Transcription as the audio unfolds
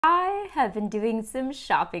I have been doing some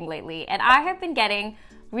shopping lately and I have been getting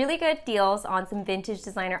really good deals on some vintage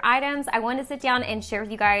designer items. I wanted to sit down and share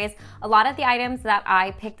with you guys a lot of the items that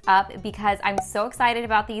I picked up because I'm so excited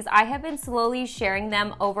about these. I have been slowly sharing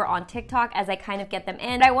them over on TikTok as I kind of get them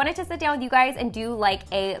in. I wanted to sit down with you guys and do like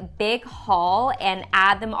a big haul and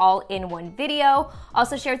add them all in one video.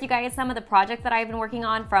 Also share with you guys some of the projects that I've been working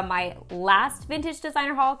on from my last vintage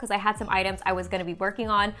designer haul because I had some items I was going to be working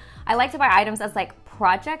on. I like to buy items as like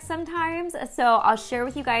projects sometimes, so I'll share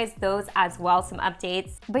with you guys those as well, some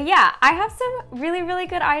updates. But yeah, I have some really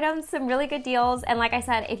good items, some really good deals, and like I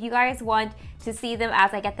said, if you guys want to see them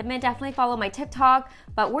as I get them in, definitely follow my TikTok,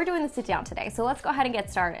 but we're doing the sit down today, so let's go ahead and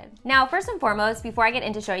get started. Now, first and foremost, before I get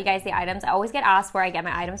into showing you guys the items, I always get asked where I get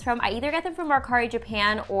my items from. I either get them from Mercari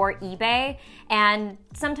Japan or eBay, and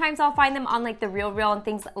sometimes I'll find them on like the RealReal and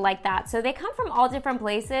things like that. So they come from all different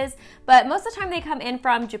places, but most of the time they come in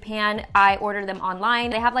from Japan. I order them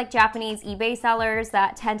online. They have like Japanese eBay sellers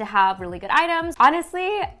that tend to have really good items. Honestly,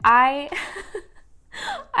 I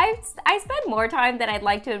spend more time than I'd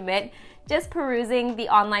like to admit just perusing the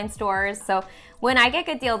online stores. So when I get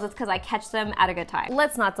good deals, it's because I catch them at a good time.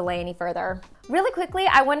 Let's not delay any further. Really quickly,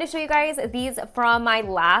 I wanted to show you guys these from my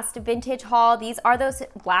last vintage haul. These are those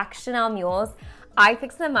black Chanel mules. I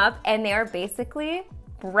fixed them up and they're basically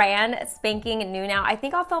brand spanking new now. I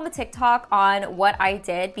think I'll film a TikTok on what I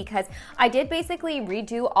did because I did basically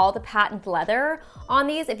redo all the patent leather on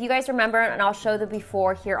these. If you guys remember, and I'll show the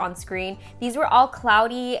before here on screen, these were all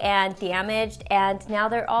cloudy and damaged and now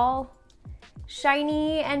they're all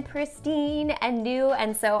shiny and pristine and new,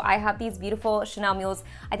 and so I have these beautiful Chanel mules.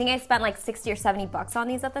 I think I spent like 60 or 70 bucks on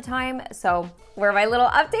these at the time, so we're my little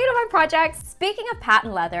update on my projects. Speaking of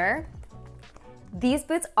patent leather, these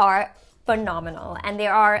boots are phenomenal, and they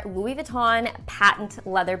are Louis Vuitton patent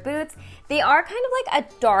leather boots. They are kind of like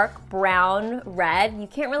a dark brown red. You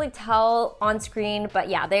can't really tell on screen, but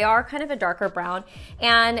yeah, they are kind of a darker brown,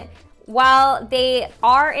 and while they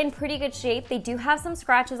are in pretty good shape, they do have some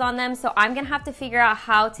scratches on them, so I'm gonna have to figure out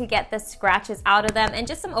how to get the scratches out of them and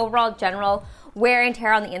just some overall general wear and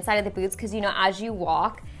tear on the inside of the boots, because you know, as you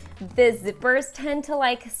walk, the zippers tend to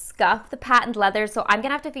like scuff the patent leather, so I'm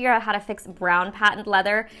gonna have to figure out how to fix brown patent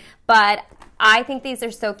leather. But I think these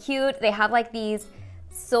are so cute. They have like these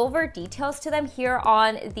silver details to them here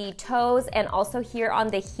on the toes and also here on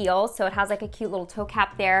the heel, so it has like a cute little toe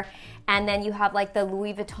cap there, and then you have like the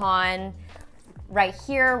Louis Vuitton right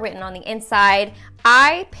here written on the inside.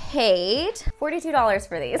 I paid $42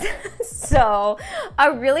 for these so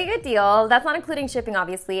a really good deal. That's not including shipping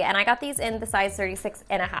obviously, and I got these in the size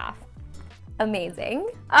 36.5. Amazing.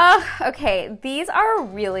 Okay, these are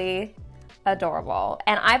really adorable,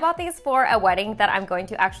 and I bought these for a wedding that I'm going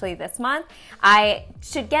to actually this month. I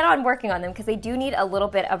should get on working on them because they do need a little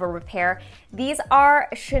bit of a repair. These are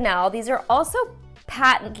Chanel. These are also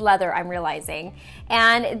patent leather, I'm realizing,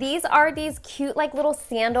 and these are these cute like little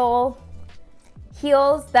sandal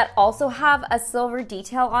heels that also have a silver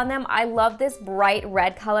detail on them. I love this bright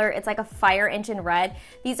red color. It's like a fire engine red.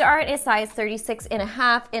 These are in a size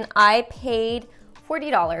 36.5, and I paid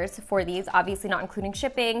 $40 for these, obviously not including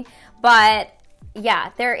shipping, but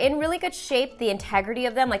yeah, they're in really good shape. The integrity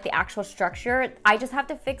of them, like the actual structure, I just have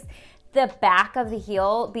to fix the back of the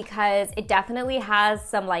heel because it definitely has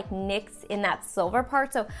some like nicks in that silver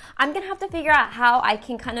part, so I'm gonna have to figure out how I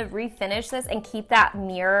can kind of refinish this and keep that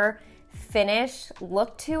mirror finish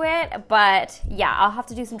look to it. But yeah, I'll have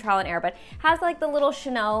to do some trial and error, but it has like the little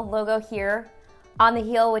Chanel logo here on the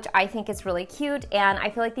heel, which I think is really cute, and I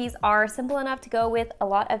feel like these are simple enough to go with a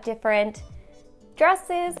lot of different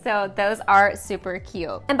dresses, so those are super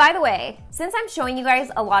cute. And by the way, since I'm showing you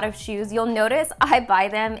guys a lot of shoes, you'll notice I buy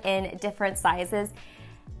them in different sizes,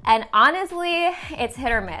 and honestly, it's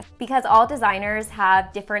hit or miss because all designers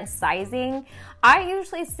have different sizing. I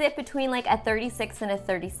usually sit between like a 36 and a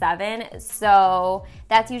 37, so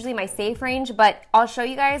that's usually my safe range, but I'll show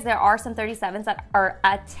you guys there are some 37s that are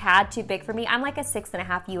a tad too big for me. I'm like a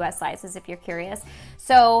 6.5 US sizes if you're curious.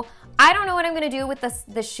 So I don't know what I'm gonna do with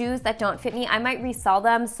the shoes that don't fit me. I might resell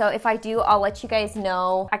them, so if I do, I'll let you guys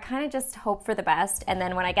know. I kind of just hope for the best, and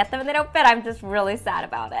then when I get them and they don't fit, I'm just really sad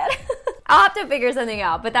about it. I'll have to figure something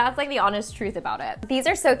out, but that's like the honest truth about it. These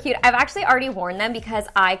are so cute. I've actually already worn them because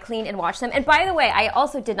I clean and wash them. And by the way, I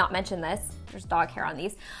also did not mention this. There's dog hair on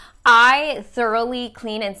these. I thoroughly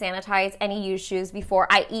clean and sanitize any used shoes before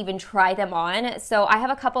I even try them on. So I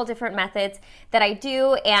have a couple different methods that I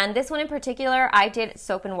do, and this one in particular, I did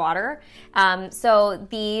soap and water. So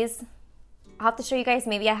these I'll have to show you guys.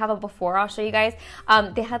 Maybe I have a before. I'll show you guys.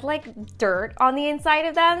 They had like dirt on the inside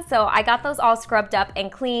of them. So I got those all scrubbed up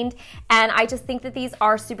and cleaned. And I just think that these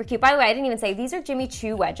are super cute. By the way, I didn't even say, these are Jimmy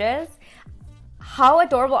Choo wedges. How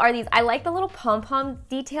adorable are these? I like the little pom-pom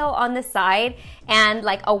detail on the side and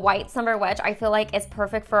like a white summer wedge. I feel like is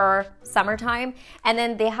perfect for summertime. And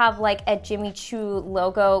then they have like a Jimmy Choo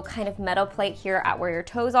logo kind of metal plate here at where your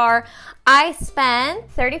toes are. I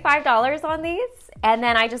spent $35 on these and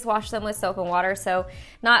then I just washed them with soap and water. So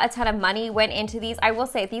not a ton of money went into these. I will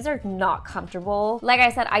say these are not comfortable. Like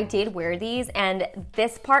I said, I did wear these and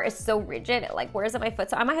this part is so rigid. It like wears at my foot.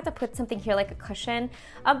 So I might have to put something here like a cushion.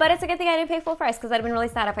 But it's a good thing I didn't pay full price because I'd have been really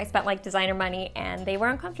sad if I spent like designer money and they were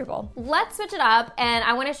uncomfortable. Let's switch it up and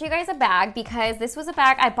I want to show you guys a bag because this was a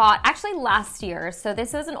bag I bought actually last year. So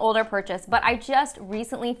this was an older purchase, but I just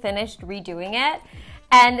recently finished redoing it.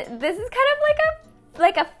 And this is kind of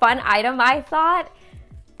like a fun item, I thought.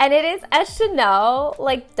 And it is a Chanel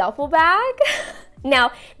like duffel bag.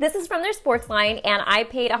 Now, this is from their sports line and I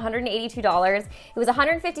paid $182. It was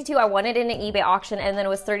 $152. I won it in an eBay auction and then it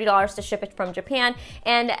was $30 to ship it from Japan.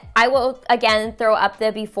 And I will, again, throw up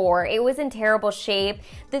the before. It was in terrible shape.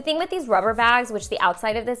 The thing with these rubber bags, which the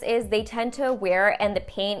outside of this is, they tend to wear and the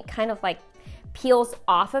paint kind of like peels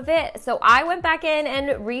off of it. So I went back in and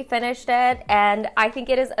refinished it and I think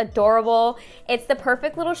it is adorable. It's the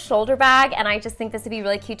perfect little shoulder bag and I just think this would be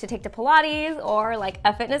really cute to take to Pilates or like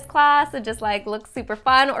a fitness class and just like look super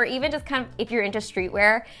fun, or even just kind of if you're into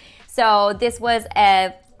streetwear. So this was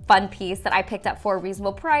a fun piece that I picked up for a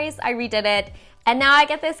reasonable price. I redid it and now I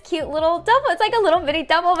get this cute little double. It's like a little mini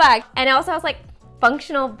double bag. And it also has like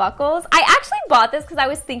functional buckles. I actually bought this because I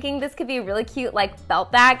was thinking this could be a really cute like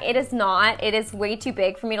belt bag. It is not. It is way too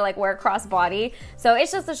big for me to like wear cross body. So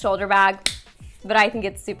it's just a shoulder bag, but I think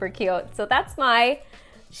it's super cute. So that's my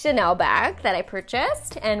Chanel bag that I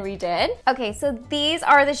purchased and redid. Okay, so these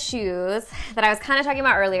are the shoes that I was kind of talking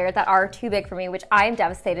about earlier that are too big for me, which I am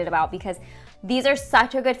devastated about because these are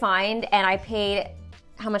such a good find and I paid,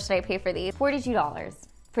 how much did I pay for these? $42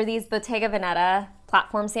 for these Bottega Veneta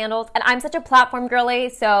platform sandals. And I'm such a platform girly,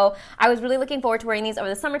 so I was really looking forward to wearing these over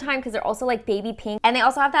the summertime because they're also like baby pink. And they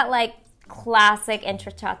also have that like classic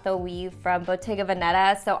intrecciato weave from Bottega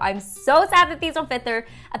Veneta. So I'm so sad that these don't fit. They're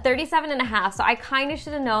a 37.5. So I kind of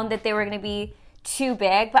should have known that they were gonna be too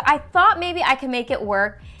big, but I thought maybe I could make it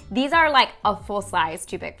work. These are like a full size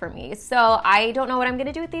too big for me. So I don't know what I'm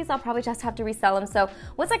gonna do with these. I'll probably just have to resell them. So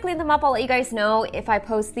once I clean them up, I'll let you guys know if I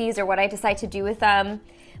post these or what I decide to do with them.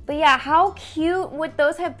 But yeah, how cute would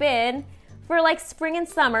those have been for like spring and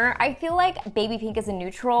summer? I feel like baby pink is a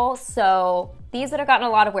neutral, so these would have gotten a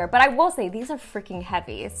lot of wear. But I will say these are freaking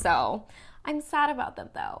heavy, so I'm sad about them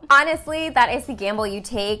though. Honestly, that is the gamble you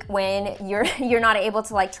take when you're not able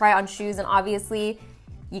to like try on shoes, and obviously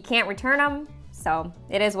you can't return them, so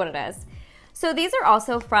it is what it is. So these are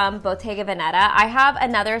also from Bottega Veneta. I have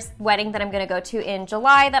another wedding that I'm gonna go to in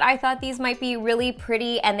July that I thought these might be really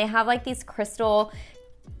pretty, and they have like these crystal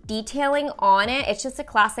detailing on it. It's just a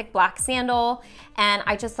classic black sandal and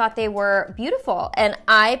I just thought they were beautiful. And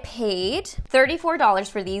I paid $34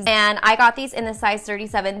 for these and I got these in the size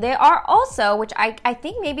 37. They are also, which I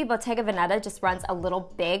think maybe Bottega Veneta just runs a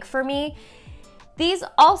little big for me. These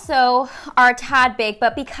also are a tad big,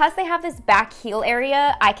 but because they have this back heel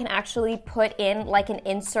area, I can actually put in like an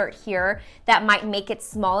insert here that might make it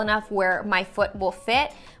small enough where my foot will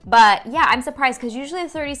fit. But yeah, I'm surprised because usually the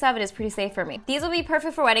 37 is pretty safe for me. These will be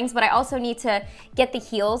perfect for weddings, but I also need to get the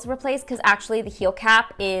heels replaced because actually the heel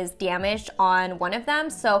cap is damaged on one of them.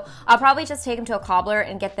 So I'll probably just take them to a cobbler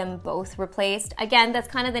and get them both replaced. Again, that's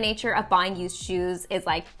kind of the nature of buying used shoes, is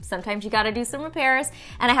like sometimes you gotta do some repairs,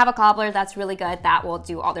 and I have a cobbler that's really good that will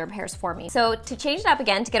do all the repairs for me. So to change it up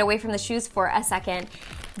again, to get away from the shoes for a second,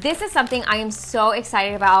 this is something I am so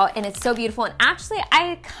excited about and it's so beautiful. And actually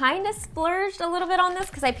I kind of splurged a little bit on this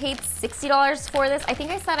because I paid $60 for this. I think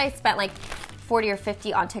I said I spent like 40 or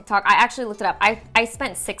 50 on TikTok. I actually looked it up. I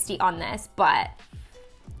spent 60 on this, but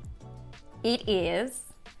it is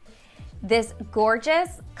this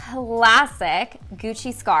gorgeous classic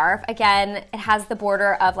Gucci scarf. Again, it has the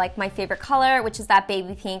border of like my favorite color, which is that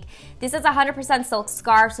baby pink. This is 100% silk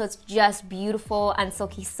scarf, so it's just beautiful and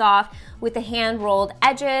silky soft with the hand rolled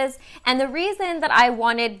edges. And the reason that I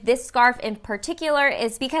wanted this scarf in particular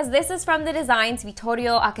is because this is from the designs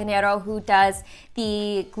Vittorio Acanero, who does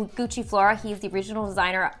the Gucci Flora. He's the original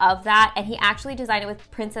designer of that, and he actually designed it with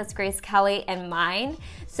Princess Grace Kelly in mind.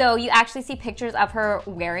 So you actually see pictures of her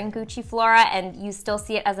wearing Gucci Flora, and you still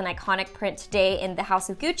see it as an iconic print today in the House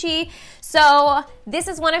of Gucci. So this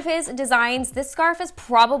is one of his designs. This scarf is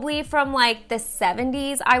probably from like the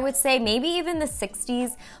 70s, I would say, maybe even the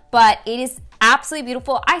 60s, but it is absolutely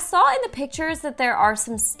beautiful. I saw in the pictures that there are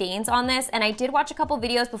some stains on this, and I did watch a couple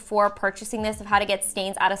videos before purchasing this of how to get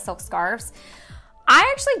stains out of silk scarves.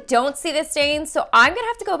 I actually don't see the stains, so I'm gonna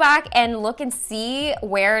have to go back and look and see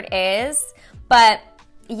where it is. But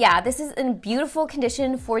yeah, this is in beautiful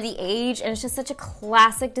condition for the age, and it's just such a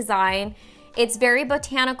classic design. It's very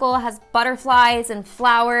botanical, has butterflies and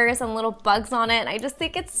flowers and little bugs on it, and I just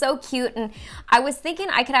think it's so cute. And I was thinking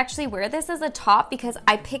I could actually wear this as a top because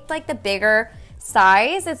I picked like the bigger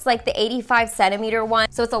size. It's like the 85 centimeter one.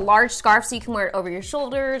 So it's a large scarf, so you can wear it over your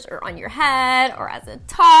shoulders or on your head or as a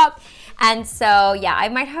top. And so yeah, I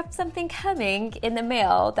might have something coming in the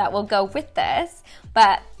mail that will go with this,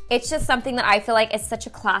 but it's just something that I feel like is such a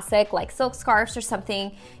classic, like silk scarves or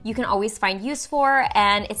something you can always find use for,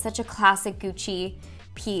 and it's such a classic Gucci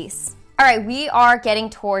piece. All right, we are getting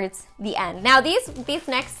towards the end. Now these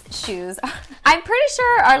next shoes, I'm pretty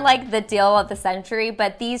sure are like the deal of the century,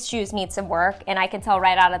 but these shoes need some work, and I can tell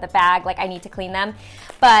right out of the bag, like I need to clean them.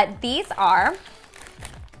 But these are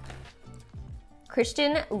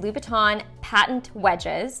Christian Louboutin patent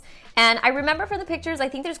wedges. And I remember from the pictures, I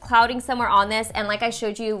think there's clouding somewhere on this, and like I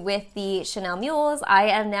showed you with the Chanel mules, I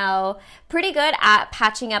am now pretty good at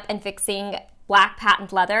patching up and fixing black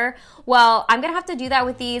patent leather. Well, I'm gonna have to do that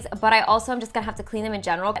with these, but I also am just gonna have to clean them in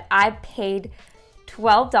general. I paid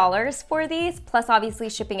 $12 for these, plus obviously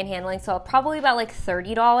shipping and handling, so probably about like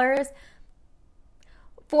 $30.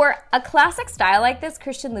 For a classic style like this,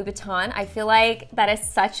 Christian Louboutin, I feel like that is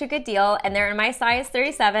such a good deal, and they're in my size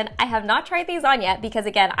 37. I have not tried these on yet because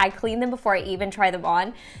again, I clean them before I even try them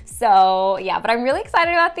on. So yeah, but I'm really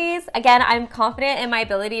excited about these. Again, I'm confident in my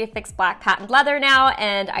ability to fix black patent leather now,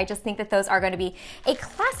 and I just think that those are going to be a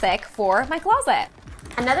classic for my closet.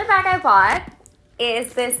 Another bag I bought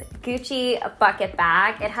is this Gucci bucket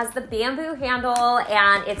bag. It has the bamboo handle,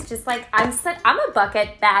 and it's just like, I'm a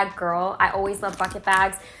bucket bag girl. I always love bucket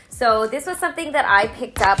bags. So this was something that I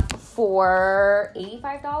picked up for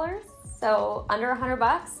 $85, so under 100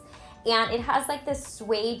 bucks. And it has like this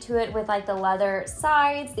suede to it with like the leather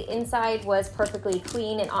sides. The inside was perfectly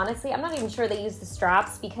clean, and honestly, I'm not even sure they used the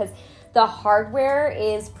straps because the hardware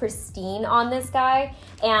is pristine on this guy.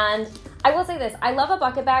 And I will say this, I love a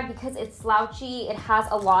bucket bag because it's slouchy, it has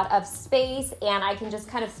a lot of space, and I can just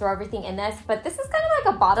kind of throw everything in this. But this is kind of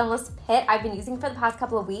like a bottomless pit I've been using for the past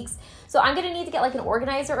couple of weeks. So I'm gonna need to get like an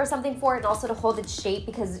organizer or something for it, and also to hold its shape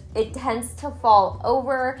because it tends to fall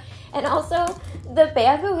over. And also the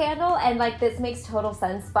bamboo handle, and like this makes total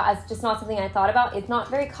sense, but it's just not something I thought about. It's not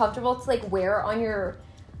very comfortable to like wear on your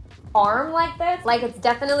arm like this. Like it's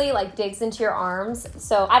definitely like digs into your arms.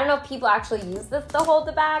 So I don't know if people actually use this to hold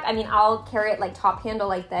the bag. I mean, I'll carry it like top handle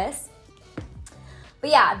like this.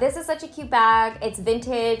 But yeah, this is such a cute bag. It's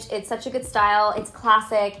vintage, it's such a good style, it's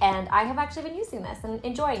classic, and I have actually been using this and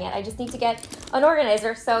enjoying it. I just need to get an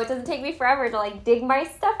organizer so it doesn't take me forever to like dig my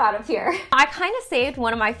stuff out of here. I kind of saved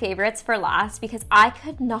one of my favorites for last because I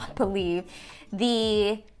could not believe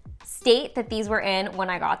the state that these were in when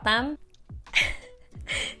I got them.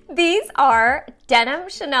 These are denim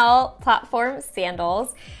Chanel platform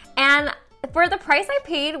sandals, and for the price I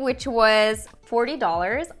paid, which was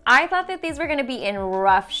 $40, I thought that these were going to be in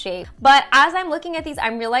rough shape. But as I'm looking at these,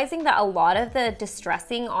 I'm realizing that a lot of the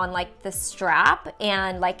distressing on like the strap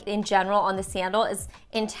and like in general on the sandal is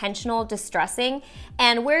intentional distressing.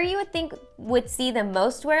 And where you would think would see the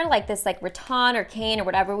most wear, like this like rattan or cane or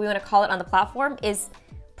whatever we want to call it on the platform, is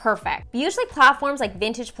perfect. Usually platforms, like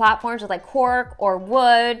vintage platforms with like cork or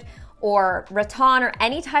wood or rattan or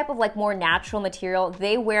any type of like more natural material,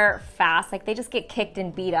 they wear fast, like they just get kicked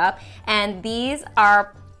and beat up. And these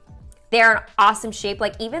are, they're an awesome shape.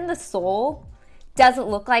 Like even the sole doesn't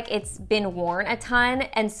look like it's been worn a ton.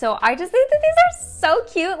 And so I just think that these are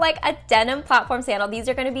so cute, like a denim platform sandal. These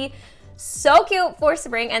are gonna be so cute for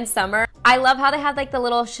spring and summer. I love how they have like the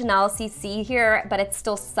little Chanel CC here, but it's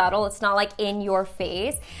still subtle. It's not like in your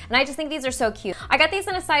face. And I just think these are so cute. I got these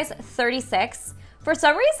in a size 36. For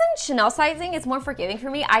some reason, Chanel sizing is more forgiving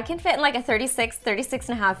for me. I can fit in like a 36, 36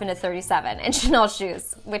 and a half, and a 37 in Chanel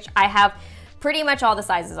shoes, which I have pretty much all the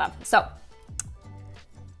sizes of. So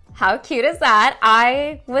How cute is that?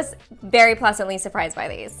 I was very pleasantly surprised by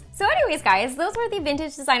these. So anyways, guys, those were the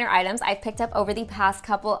vintage designer items I picked up over the past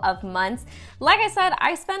couple of months. Like I said,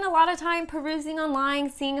 I spend a lot of time perusing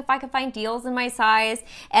online, seeing if I can find deals in my size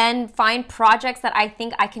and find projects that I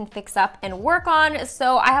think I can fix up and work on.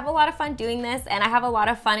 So I have a lot of fun doing this, and I have a lot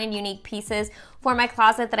of fun and unique pieces for my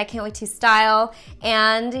closet that I can't wait to style.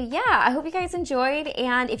 And yeah, I hope you guys enjoyed.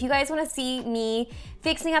 And if you guys want to see me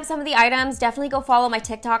fixing up some of the items, definitely go follow my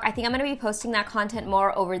TikTok. I think I'm going to be posting that content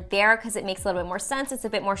more over there because it makes a little bit more sense. It's a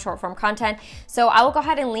bit more short form content. So I will go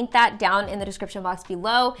ahead and link that down in the description box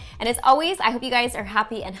below. And as always, I hope you guys are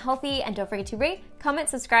happy and healthy, and don't forget to rate, comment,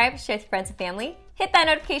 subscribe, share with your friends and family, hit that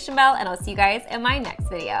notification bell, and I'll see you guys in my next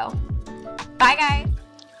video. Bye guys.